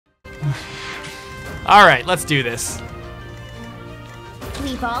All right, let's do this.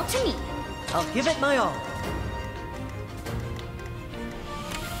 Leave all to me. I'll give it my all.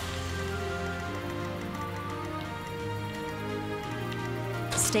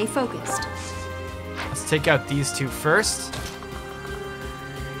 Stay focused. Let's take out these two first.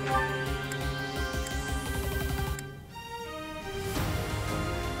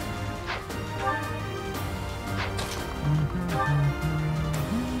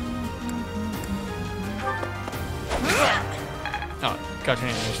 Oh, got your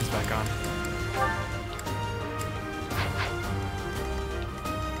animations back on.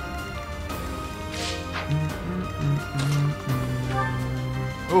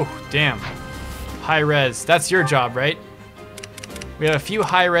 Oh, damn. High res. That's your job, right? We have a few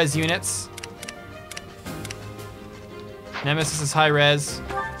high res units. Nemesis is high res.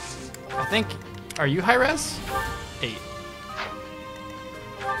 I think. Are you high res? 8.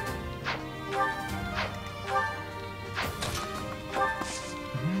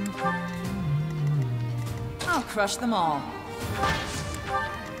 I'll crush them all.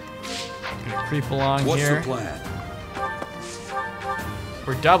 Gonna creep along What's here. the plan?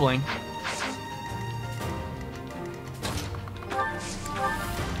 We're doubling.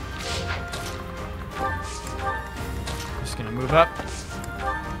 Just gonna move up.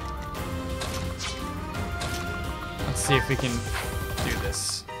 Let's see if we can do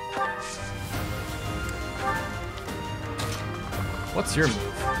this. What's your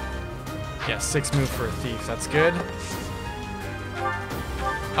move? Yeah, 6 move for a thief. That's good.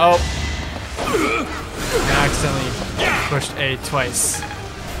 Oh. I accidentally pushed A twice.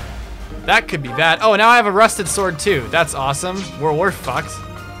 That could be bad. Oh, now I have a rusted sword too. That's awesome. We're fucked.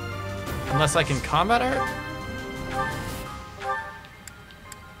 Unless I can combat art?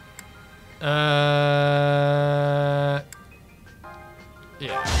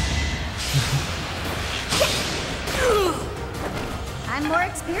 Yeah. I'm more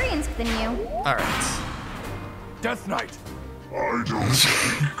experienced than you. All right. Death Knight. I don't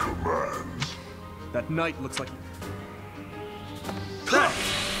speak commands. That knight looks like.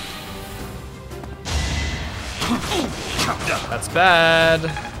 That's bad.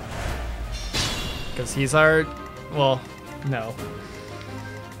 Because he's our... Well, no.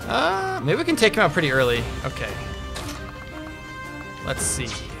 Maybe we can take him out pretty early. Okay. Let's see.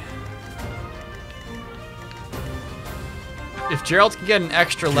 If Gerald can get an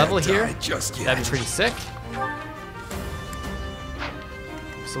extra level here, that'd be pretty sick.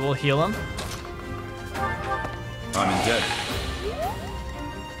 So we'll heal him. I'm in debt.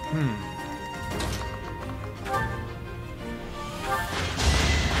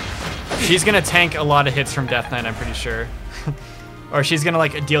 She's gonna tank a lot of hits from Death Knight, I'm pretty sure. Or she's gonna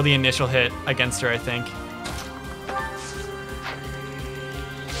like deal the initial hit against her, I think.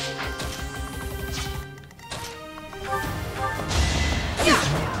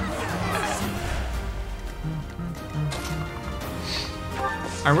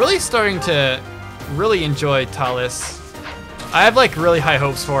 I'm really starting to really enjoy Talus. I have like really high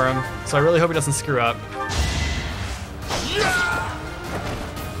hopes for him, so I really hope he doesn't screw up.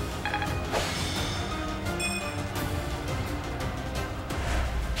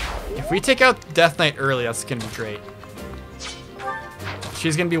 If we take out Death Knight early, that's gonna be great.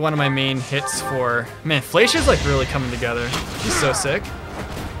 She's gonna be one of my main hits for... Man, Flacia's like really coming together. She's so sick.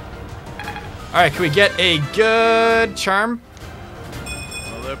 Alright, can we get a good charm?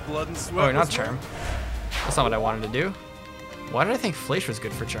 Blood and sweat. Oh, not charm. That's not what I wanted to do. Why did I think Flash was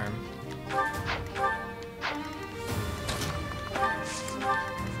good for charm?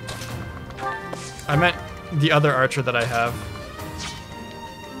 I meant the other archer that I have.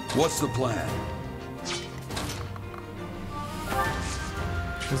 What's the plan?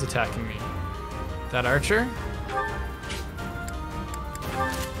 Who's attacking me? That archer?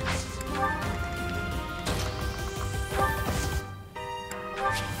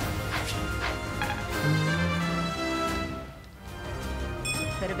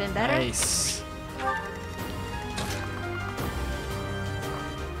 Could have been better. Nice.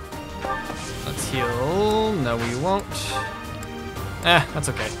 Let's heal. No, we won't. That's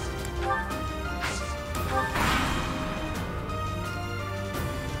okay.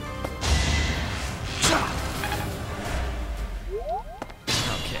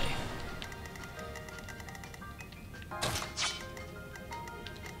 Okay.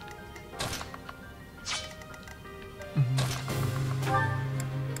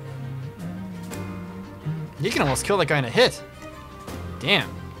 You can almost kill that guy in a hit. Damn.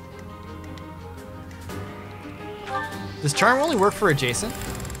 Does charm only work for adjacent?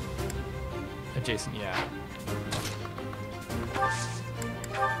 Adjacent, yeah.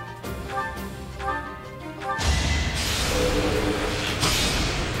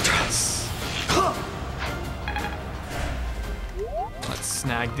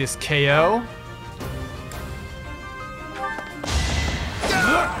 This KO.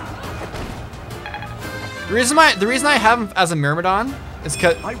 The reason I have him as a Myrmidon is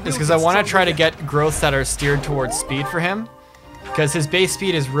because I want to try to get growths that are steered towards speed for him, because his base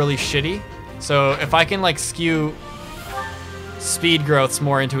speed is really shitty. So if I can like skew speed growths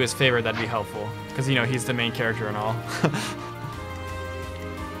more into his favor, that'd be helpful, because you know he's the main character and all.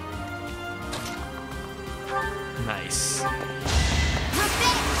 Nice.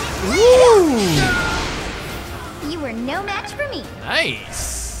 Woo! You were no match for me.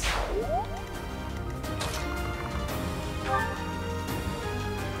 Nice.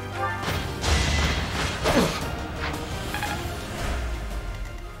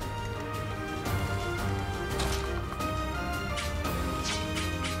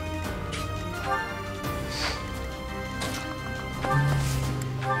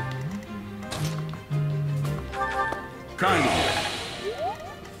 Kind of.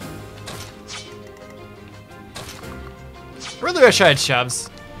 Really wish I had shoves.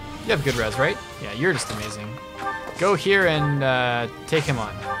 You have good res, right? Yeah, you're just amazing. Go here and take him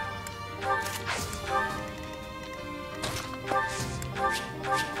on.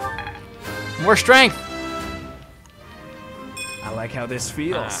 More strength. I like how this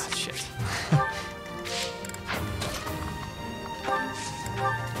feels. Ah, shit.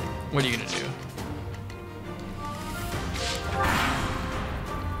 What are you gonna do?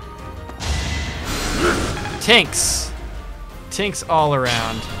 Tinks. Tinks all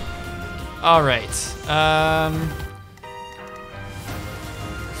around. All right.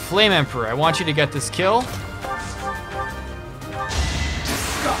 Flame Emperor, I want you to get this kill.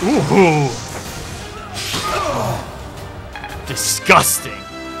 Ooh. Disgusting.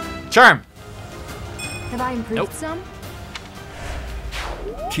 Charm. Have I improved Nope. some?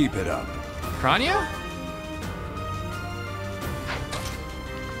 Keep it up. Krania?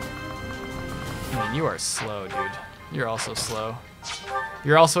 Man, you are slow, dude. You're also slow.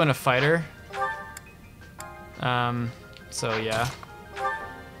 You're also in a fighter. So yeah.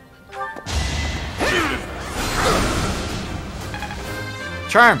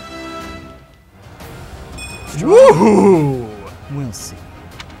 Charm! Woohoo! We'll see.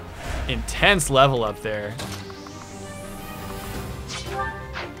 Intense level up there.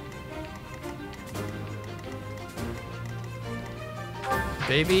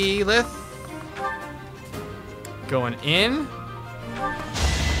 Baby Lith. Going in.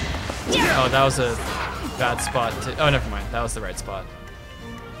 Oh, that was a bad spot. Oh, never mind. That was the right spot.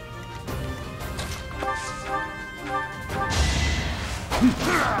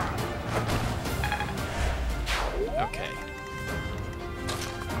 Okay.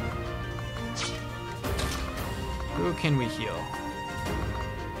 Who can we heal?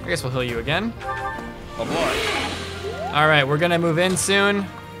 I guess we'll heal you again. Oh boy. All right, we're gonna move in soon.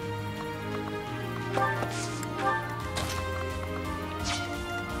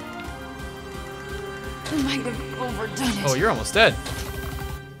 I might have overdone it. Oh, you're almost dead.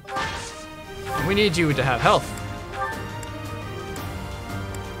 We need you to have health.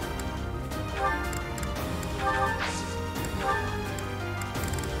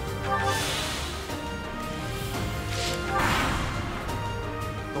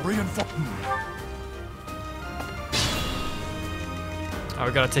 Oh,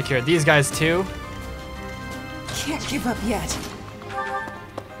 we gotta take care of these guys too. Can't give up yet.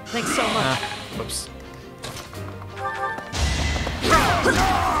 Thanks so much. Whoops.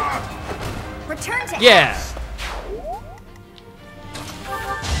 Return to Yeah.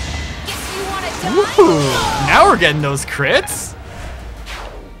 Guess you wanna die? Woo! Now we're getting those crits.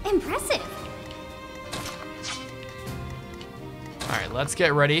 Impressive. All right, let's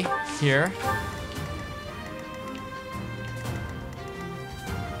get ready here.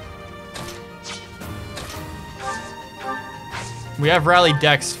 We have Rally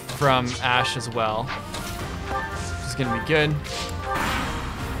Dex from Ash as well, which is gonna be good.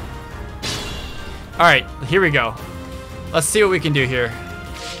 All right, here we go. Let's see what we can do here.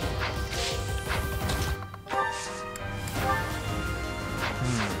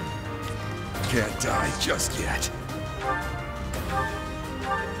 Can't die just yet.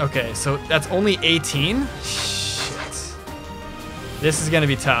 Okay, so that's only 18? Shit. This is gonna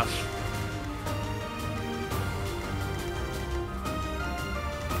be tough.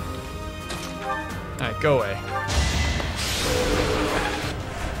 All right, go away.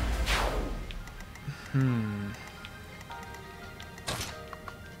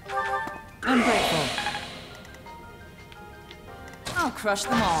 I'm grateful. I'll crush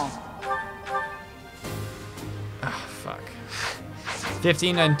them all. Ah, fuck.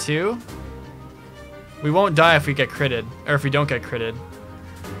 15 and 2? We won't die if we get critted, or if we don't get critted.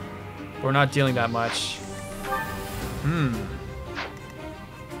 But we're not dealing that much.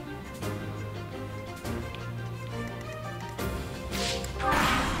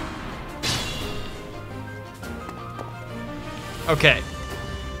 Okay,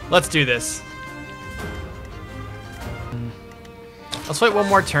 let's do this. Let's wait one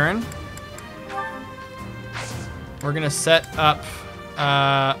more turn. We're gonna set up.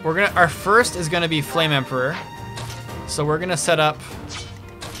 Our first is gonna be Flame Emperor, so we're gonna set up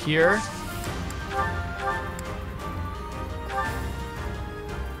here.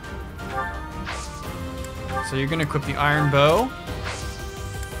 So you're gonna equip the Iron Bow.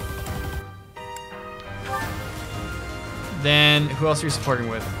 Then who else are you supporting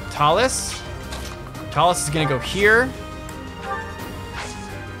with? Talus. Talus is gonna go here.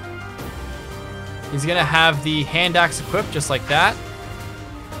 He's gonna have the hand axe equipped just like that.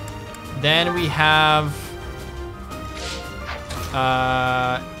 Then we have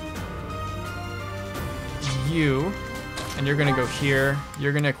you, and you're gonna go here.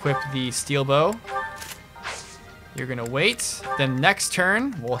 You're gonna equip the steel bow. You're gonna wait. Then next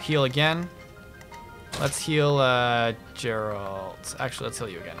turn, we'll heal again. Let's heal Gerald. Actually, let's heal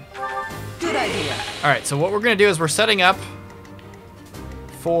you again. Good idea. All right, so what we're gonna do is we're setting up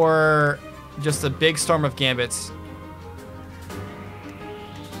for just a big storm of gambits.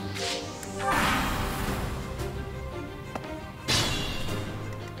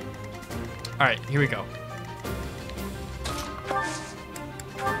 All right, here we go.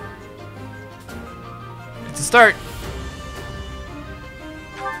 It's a start.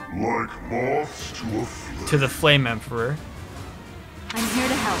 Like moths to a flame. To the Flame Emperor. I'm here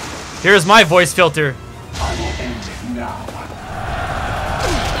to help. Here's my voice filter. I will end it now. I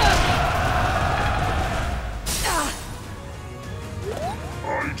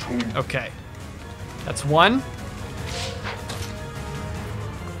told Okay. That's one.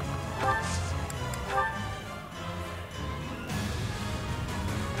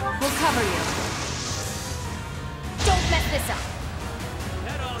 We'll cover you. Don't mess this up.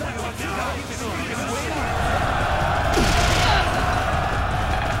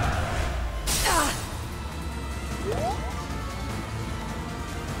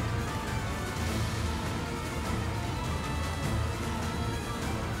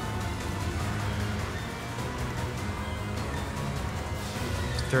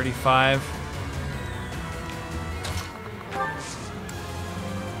 $35.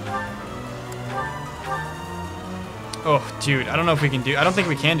 Oh, dude, I don't know if we can do. I don't think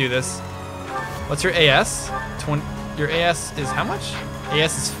we can do this. What's your AS? 20. Your AS is how much?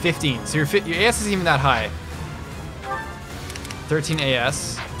 AS is 15. So your AS isn't even that high. 13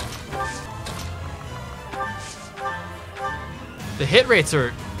 AS. The hit rates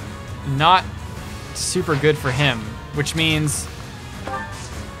are not super good for him, which means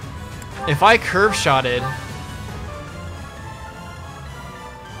if I curve shotted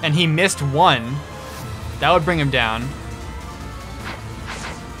and he missed one, that would bring him down.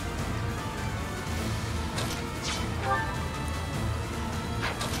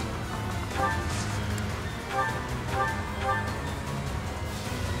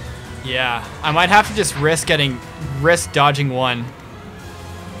 Yeah, I might have to just risk dodging one.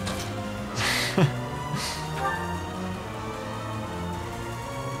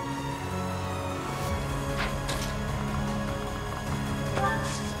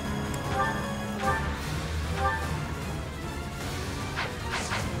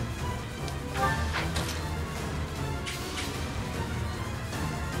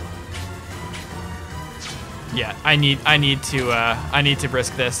 Yeah, I need to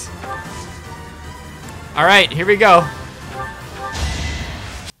risk this. All right, here we go.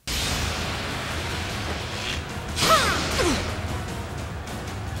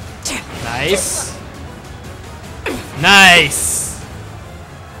 Nice. Nice.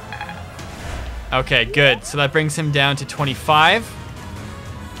 Okay, good. So that brings him down to 25.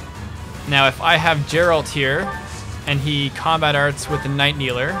 Now, if I have Geralt here and he combat arts with the Night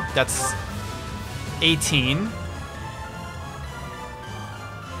Kneeler, that's 18.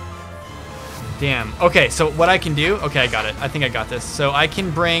 Damn. Okay, so what I can do... Okay, I got it. I think I got this. So I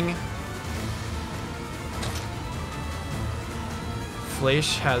can bring...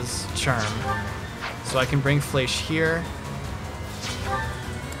 Fleisch has Charm. So I can bring Fleisch here.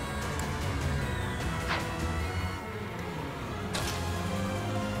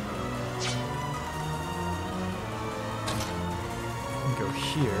 Go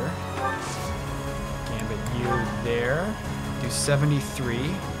here. Gambit you there. Do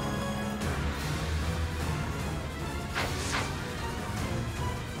 73.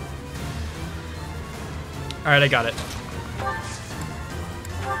 All right, I got it.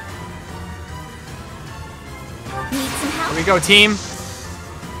 Here we go, team.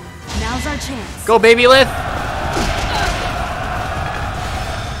 Now's our chance. Go, baby Lith.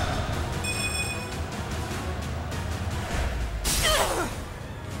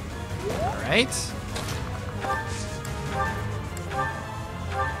 All right.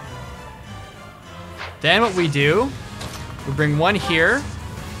 Then what we do, we bring one here.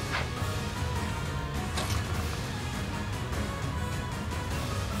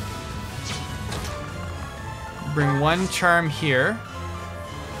 Bring one charm here.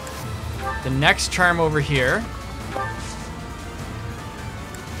 The next charm over here.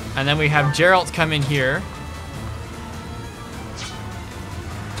 And then we have Geralt come in here.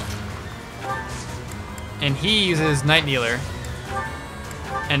 And he uses Night Dealer.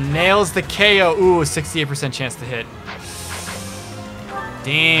 And nails the KO. Ooh, 68% chance to hit.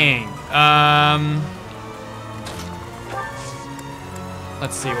 Dang.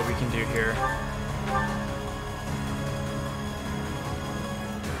 Let's see what we can do here.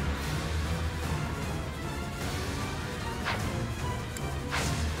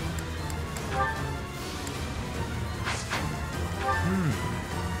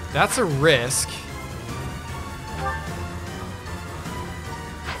 That's a risk.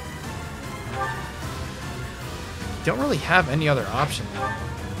 Don't really have any other option though.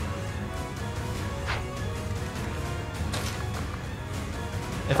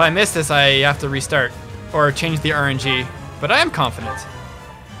 If I miss this, I have to restart or change the RNG, but I am confident.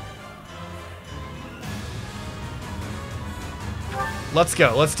 Let's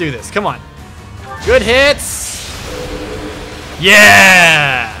go, let's do this, come on. Good hits!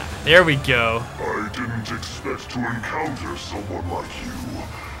 Yeah! There we go. I didn't expect to encounter someone like you.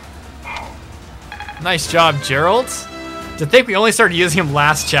 Nice job, Geralt. To think we only started using him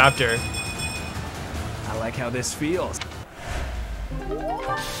last chapter. I like how this feels.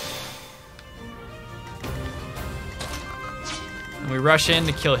 And we rush in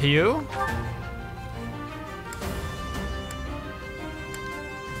to kill Hugh.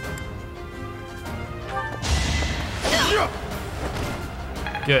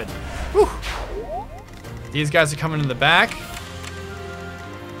 Good. Whew. These guys are coming in the back.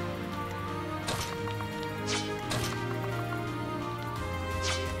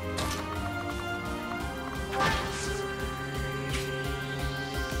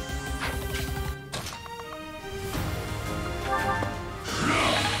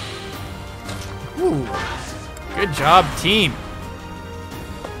 Ooh. Good job, team.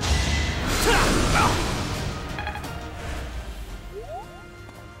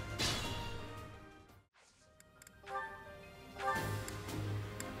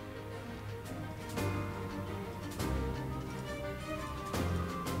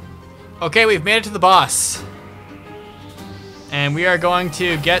 Okay, we've made it to the boss. And we are going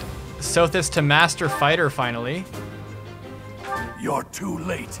to get Sothis to Master Fighter finally. You're too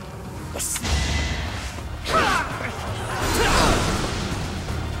late.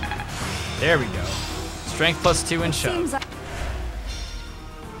 There we go. Strength +2 and shove.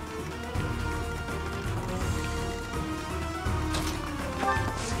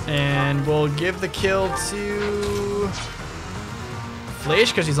 And we'll give the kill to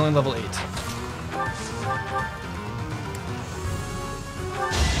Fleisch because he's only level 8.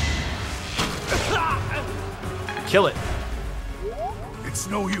 Kill it. It's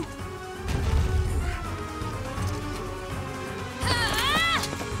no use.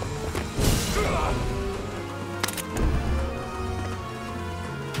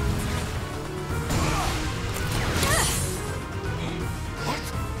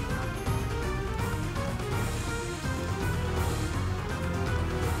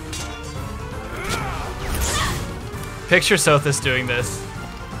 Picture Sothis doing this.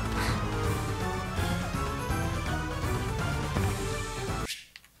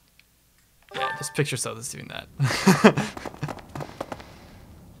 Yeah, just picture Sothis doing that.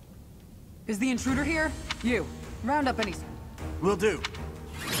 Is the intruder here? You. Round up any... Will do.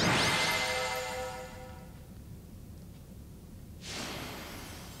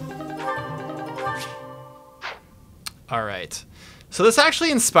 All right. So this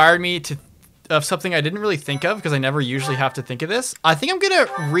actually inspired me of something I didn't really think of because I never usually have to think of this. I think I'm gonna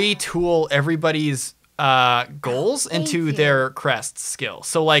retool everybody's goals into their crest skill.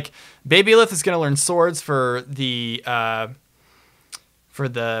 So like Byleth is gonna learn swords for the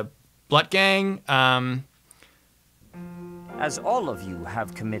Blut Gang. As all of you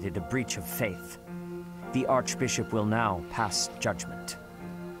have committed a breach of faith, the Archbishop will now pass judgment.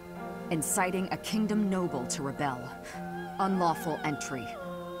 Inciting a kingdom noble to rebel. Unlawful entry.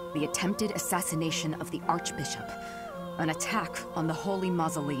 The attempted assassination of the Archbishop. An attack on the Holy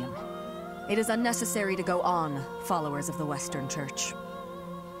Mausoleum. It is unnecessary to go on, followers of the Western Church.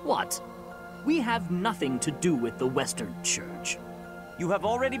 What? We have nothing to do with the Western Church. You have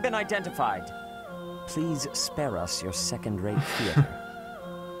already been identified. Please spare us your second-rate theater.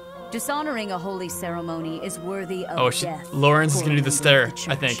 Dishonoring a holy ceremony is worthy of death. Lawrence is for gonna do a the member of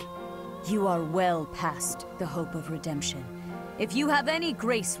stare, I church. think. You are well past the hope of redemption. If you have any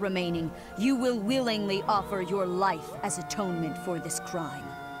grace remaining, you will willingly offer your life as atonement for this crime.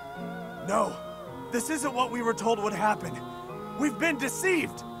 No, this isn't what we were told would happen. We've been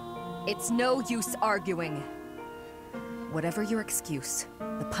deceived. It's no use arguing. Whatever your excuse,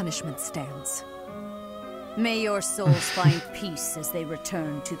 the punishment stands. May your souls find peace as they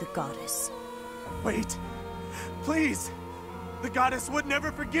return to the goddess. Wait, please. The goddess would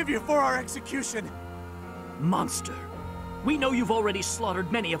never forgive you for our execution. Monster. We know you've already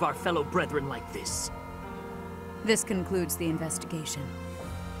slaughtered many of our fellow brethren like this. This concludes the investigation.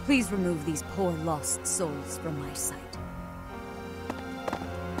 Please remove these poor lost souls from my sight.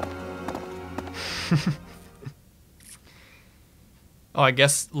 Oh, I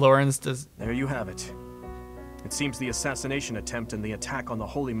guess Lawrence does. There you have it. It seems the assassination attempt and the attack on the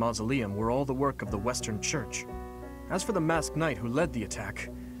Holy Mausoleum were all the work of the Western Church. As for the masked knight who led the attack,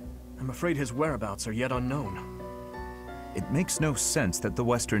 I'm afraid his whereabouts are yet unknown. It makes no sense that the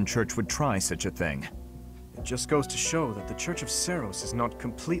Western Church would try such a thing. It just goes to show that the Church of Seiros is not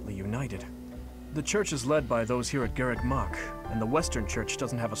completely united. The Church is led by those here at Garreg Mach, and the Western Church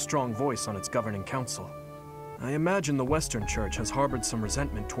doesn't have a strong voice on its governing council. I imagine the Western Church has harbored some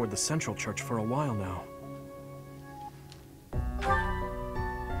resentment toward the Central Church for a while now.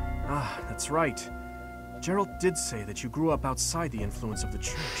 Ah, that's right. Gerald did say that you grew up outside the influence of the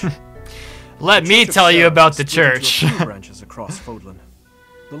Church. Let me tell you about the church. Two branches across Fodlan.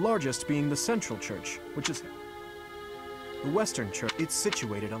 The largest being the Central Church, which is the Western Church. It's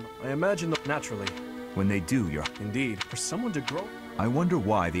situated on, I imagine, naturally. When they do, you're... Indeed. For someone to grow... I wonder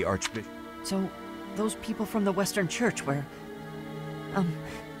why the Archbishop... So, those people from the Western Church were...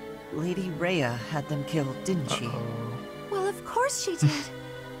 Lady Rhea had them killed, didn't she? Well, of course she did.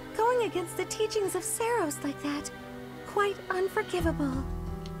 Going against the teachings of Seiros like that, quite unforgivable.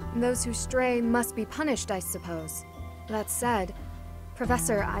 Those who stray must be punished, I suppose. That said,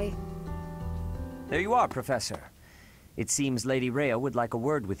 Professor, There you are, Professor. It seems Lady Rhea would like a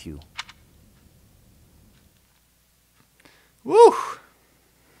word with you. Woo!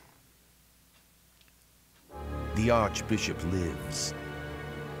 The Archbishop lives.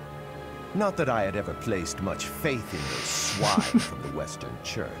 Not that I had ever placed much faith in those swine from the Western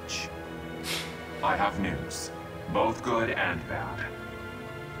Church. I have news, both good and bad.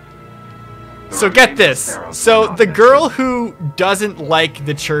 So get this. So the girl who doesn't like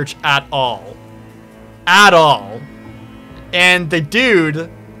the church at all, and the dude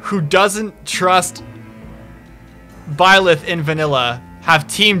who doesn't trust Byleth in vanilla have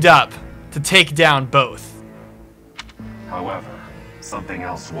teamed up to take down both. However, something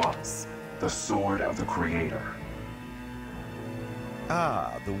else was. The Sword of the Creator.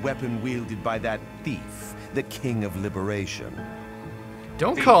 Ah, the weapon wielded by that thief, the King of Liberation.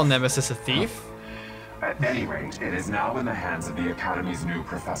 Don't call Nemesis a thief. At any rate, it is now in the hands of the Academy's new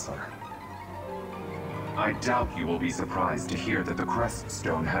professor. I doubt you will be surprised to hear that the Crest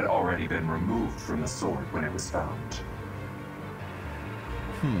Stone had already been removed from the sword when it was found.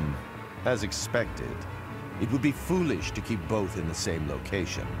 As expected. It would be foolish to keep both in the same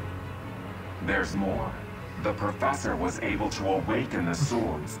location. There's more. The professor was able to awaken the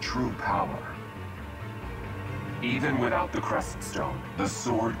sword's true power. Even without the Crest Stone, the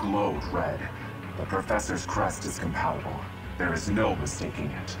sword glowed red. The professor's crest is compatible. There is no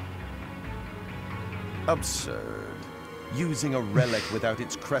mistaking it. Absurd. Using a relic without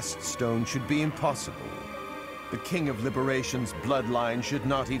its crest stone should be impossible. The King of Liberation's bloodline should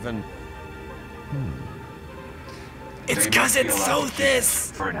not even... It's cause it's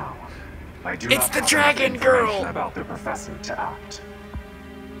Sothis! For now. I do It's not the have dragon enough girl! information about the professor to act.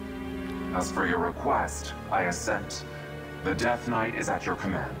 As for your request, I assent. The Death Knight is at your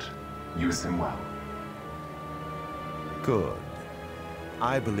command. Use him well. Good.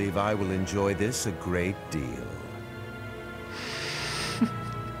 I believe I will enjoy this a great deal.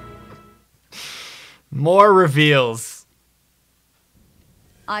 More reveals.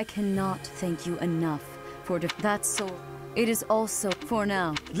 I cannot thank you enough for that sword. It is also for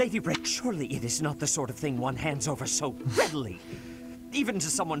now. Lady Rhea, surely it is not the sort of thing one hands over so readily. Even to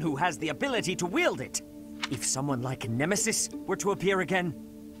someone who has the ability to wield it. If someone like Nemesis were to appear again,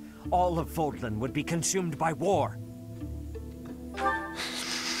 all of Fodlan would be consumed by war.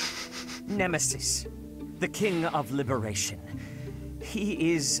 Nemesis, the King of Liberation.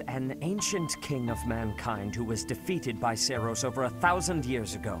 He is an ancient king of mankind who was defeated by Seiros over 1,000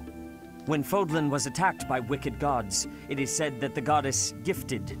 years ago. When Fodlan was attacked by wicked gods, it is said that the goddess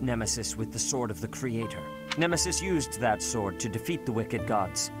gifted Nemesis with the sword of the Creator. Nemesis used that sword to defeat the wicked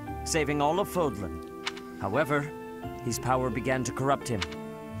gods, saving all of Fodlan. However, his power began to corrupt him.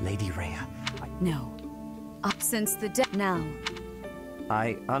 Lady Rhea, No. Since the death now.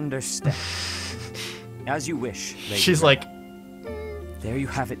 I understand. As you wish, Lady She's Rhea. like... There you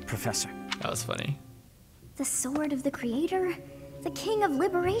have it, Professor. That was funny. The sword of the Creator? The King of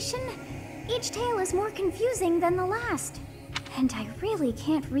Liberation? Each tale is more confusing than the last. And I really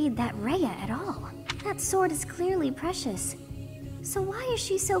can't read that Rhea at all. That sword is clearly precious. So why is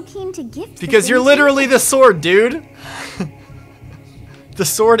she so keen to gift the Because you're things literally the sword, dude. The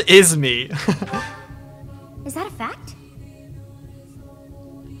sword is me. Is that a fact?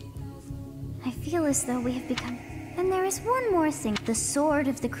 I feel as though we have become... And there is one more thing. The sword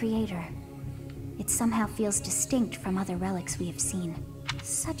of the Creator. It somehow feels distinct from other relics we have seen.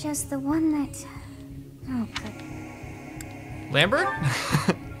 Such as the one that... Oh, good. Lambert?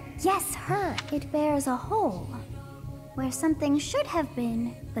 Yes, her. It bears a hole. Where something should have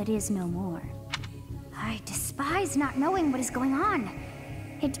been, but is no more. I despise not knowing what is going on.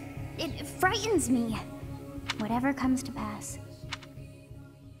 It frightens me. Whatever comes to pass.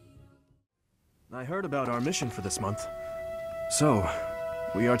 I heard about our mission for this month. So,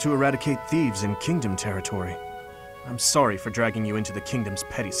 we are to eradicate thieves in Kingdom territory. I'm sorry for dragging you into the Kingdom's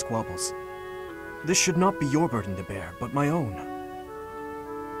petty squabbles. This should not be your burden to bear, but my own.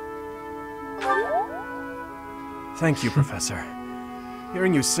 Thank you, Professor.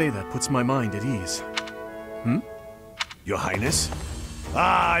 Hearing you say that puts my mind at ease. Hmm? Your Highness?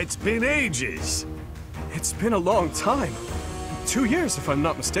 Ah, it's been ages! It's been a long time. 2 years, if I'm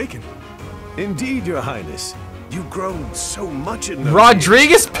not mistaken. Indeed, Your Highness. You've grown so much in those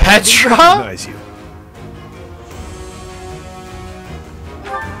Rodriguez years. Petra? I recognize you.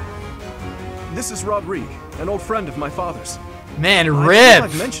 This is Rodrigue, an old friend of my father's. Man, I Rip! think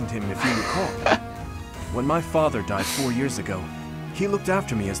I've mentioned him, if you recall. When my father died 4 years ago, he looked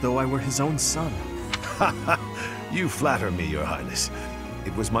after me as though I were his own son. You flatter me, Your Highness.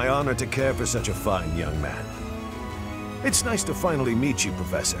 It was my honor to care for such a fine young man. It's nice to finally meet you,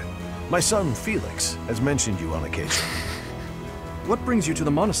 Professor. My son, Felix, has mentioned you on occasion. What brings you to the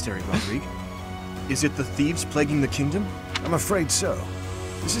monastery, Rodrigue? Is it the thieves plaguing the kingdom? I'm afraid so.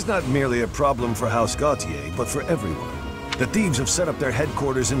 This is not merely a problem for House Gautier, but for everyone. The thieves have set up their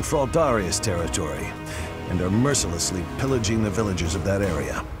headquarters in Fraldarius territory, and are mercilessly pillaging the villagers of that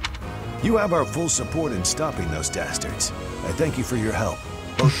area. You have our full support in stopping those dastards. I thank you for your help.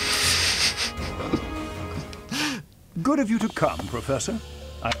 Good of you to come, Professor.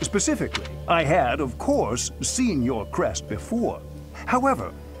 Specifically, I had, of course, seen your crest before.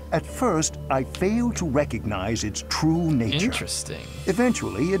 However, at first, I failed to recognize its true nature. Interesting.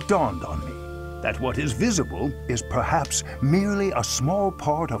 Eventually, it dawned on me that what is visible is perhaps merely a small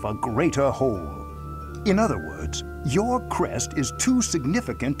part of a greater whole. In other words, your crest is too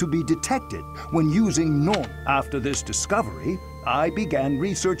significant to be detected when using norm. After this discovery, I began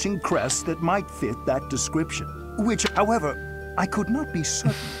researching crests that might fit that description, which, however, I could not be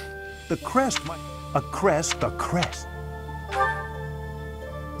certain. The crest might... A crest.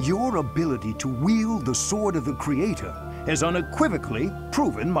 Your ability to wield the sword of the Creator has unequivocally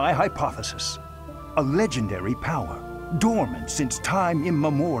proven my hypothesis. A legendary power, dormant since time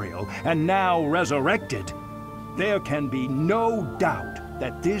immemorial, and now resurrected. There can be no doubt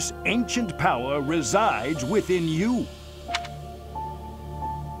that this ancient power resides within you.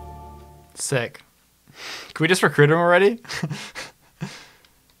 Sick. Can we just recruit him already?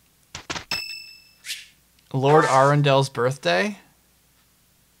 Lord Arundel's birthday?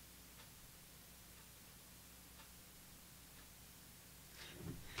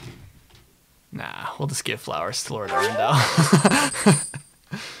 Nah, we'll just give flowers to Lord Arundel.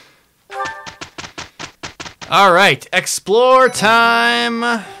 All right, explore time.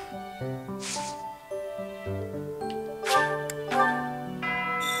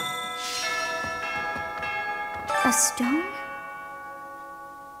 A stone?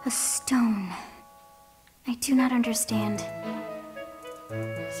 A stone. I do not understand.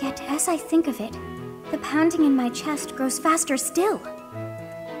 Yet, as I think of it, the pounding in my chest grows faster still.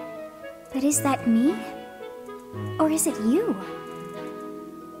 But is that me? Or is it you?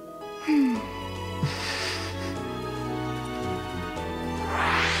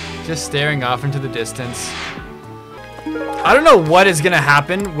 Just staring off into the distance. I don't know what is gonna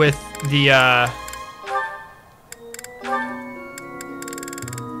happen with the,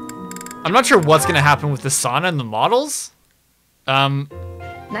 I'm not sure what's gonna happen with the sauna and the models.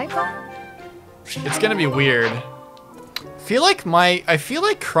 Nightfall? It's gonna be weird. I feel like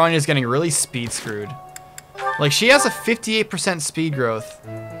Kronya's getting really speed screwed. Like, she has a 58% speed growth,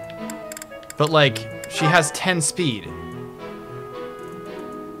 but like, she has 10 speed.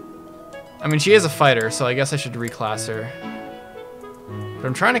 I mean, she is a fighter, so I guess I should reclass her. But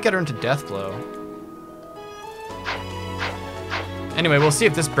I'm trying to get her into Deathblow. Anyway, we'll see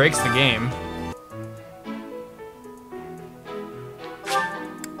if this breaks the game.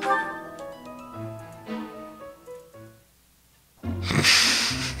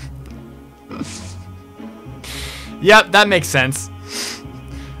 Yep, that makes sense.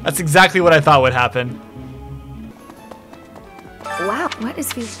 That's exactly what I thought would happen. Wow, what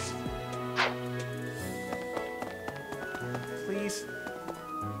is he? Please.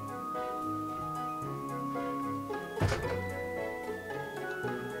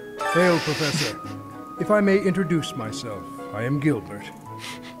 Hail, Professor. If I may introduce myself, I am Gilbert.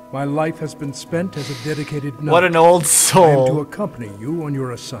 My life has been spent as a dedicated knight. What an old soul. I am to accompany you on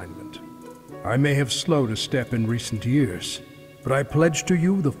your assignment. I may have slowed a step in recent years, but I pledge to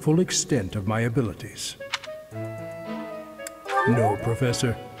you the full extent of my abilities. No,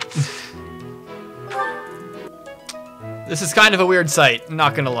 Professor. This is kind of a weird sight,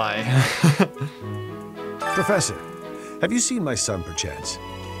 not gonna lie. Professor, have you seen my son perchance?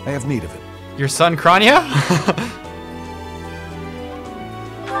 I have need of it. Your son, Kronya?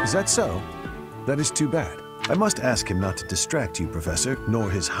 Is that so? That is too bad. I must ask him not to distract you, Professor,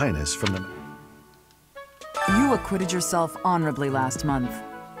 nor His Highness from the... You acquitted yourself honorably last month.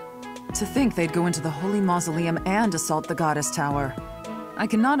 To think they'd go into the Holy Mausoleum and assault the Goddess Tower. I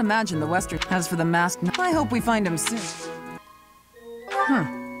cannot imagine the Western... As for the masked... I hope we find him soon.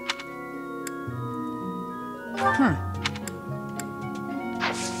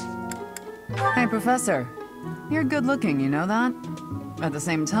 Hey, Professor. You're good looking, you know that? At the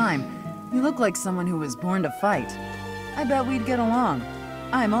same time, you look like someone who was born to fight. I bet we'd get along.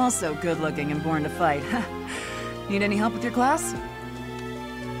 I'm also good looking and born to fight. Need any help with your class?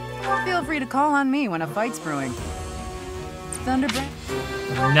 Feel free to call on me when a fight's brewing.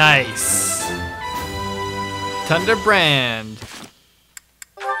 Thunderbrand. Nice. Thunderbrand.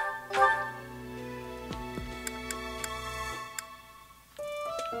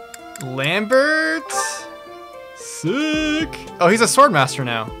 Lambert. Sick. Oh, he's a swordmaster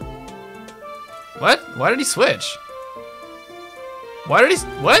now. What? Why did he switch? Why did he...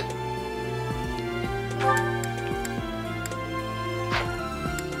 What?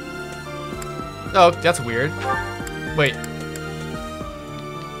 Oh, that's weird. Wait.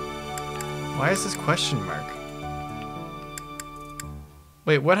 Why is this question mark?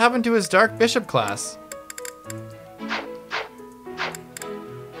 Wait, what happened to his Dark Bishop class?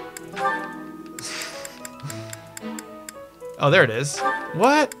 Oh, there it is.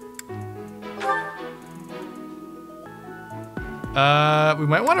 What? We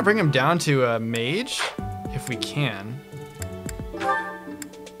might want to bring him down to a mage, if we can.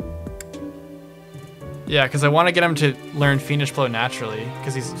 Yeah, because I want to get him to learn Fiendish Blow naturally,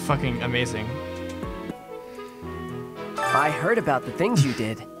 because he's fucking amazing. I heard about the things you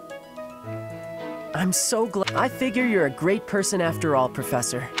did. I'm so glad. I figure you're a great person after all,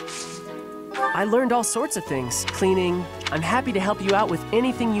 Professor. I learned all sorts of things. Cleaning. I'm happy to help you out with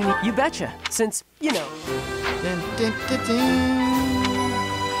anything you need. You betcha. Since, you know.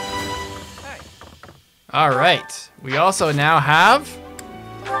 All right. We also now have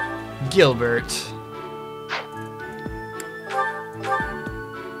Gilbert.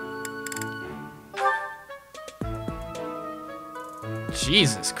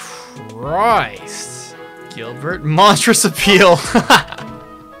 Jesus Christ. Gilbert. Monstrous appeal.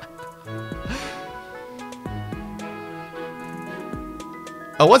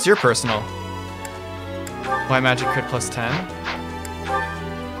 Oh, what's your personal? Why magic crit plus 10?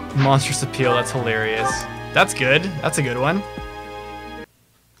 Monstrous appeal, that's hilarious. That's good. That's a good one.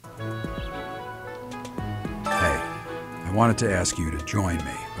 Hey, I wanted to ask you to join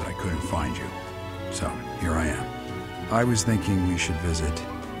me, but I couldn't find you. So, here I am. I was thinking we should visit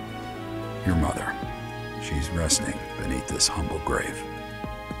your mother. She's resting beneath this humble grave.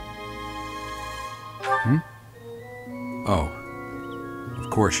 Oh. Of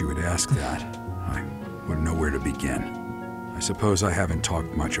course you would ask that. I wouldn't know where to begin. I suppose I haven't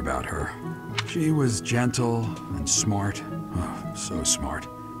talked much about her. She was gentle and smart. Oh, so smart.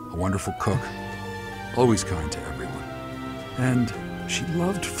 A wonderful cook. Always kind to everyone. And she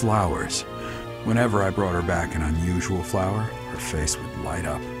loved flowers. Whenever I brought her back an unusual flower, her face would light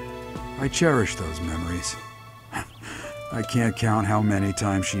up. I cherish those memories. I can't count how many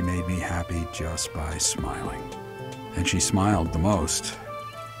times she made me happy just by smiling. And she smiled the most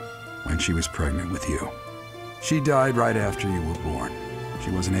when she was pregnant with you. She died right after you were born.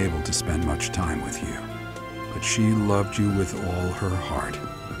 She wasn't able to spend much time with you, but she loved you with all her heart.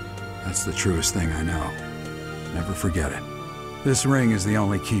 That's the truest thing I know. Never forget it. This ring is the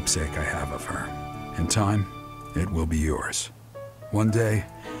only keepsake I have of her. In time, it will be yours. One day,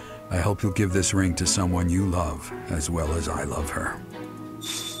 I hope you'll give this ring to someone you love as well as I love her.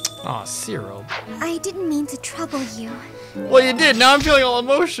 Aw, Cyril. I didn't mean to trouble you. Well, you did. Now I'm feeling all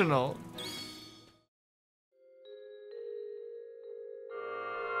emotional.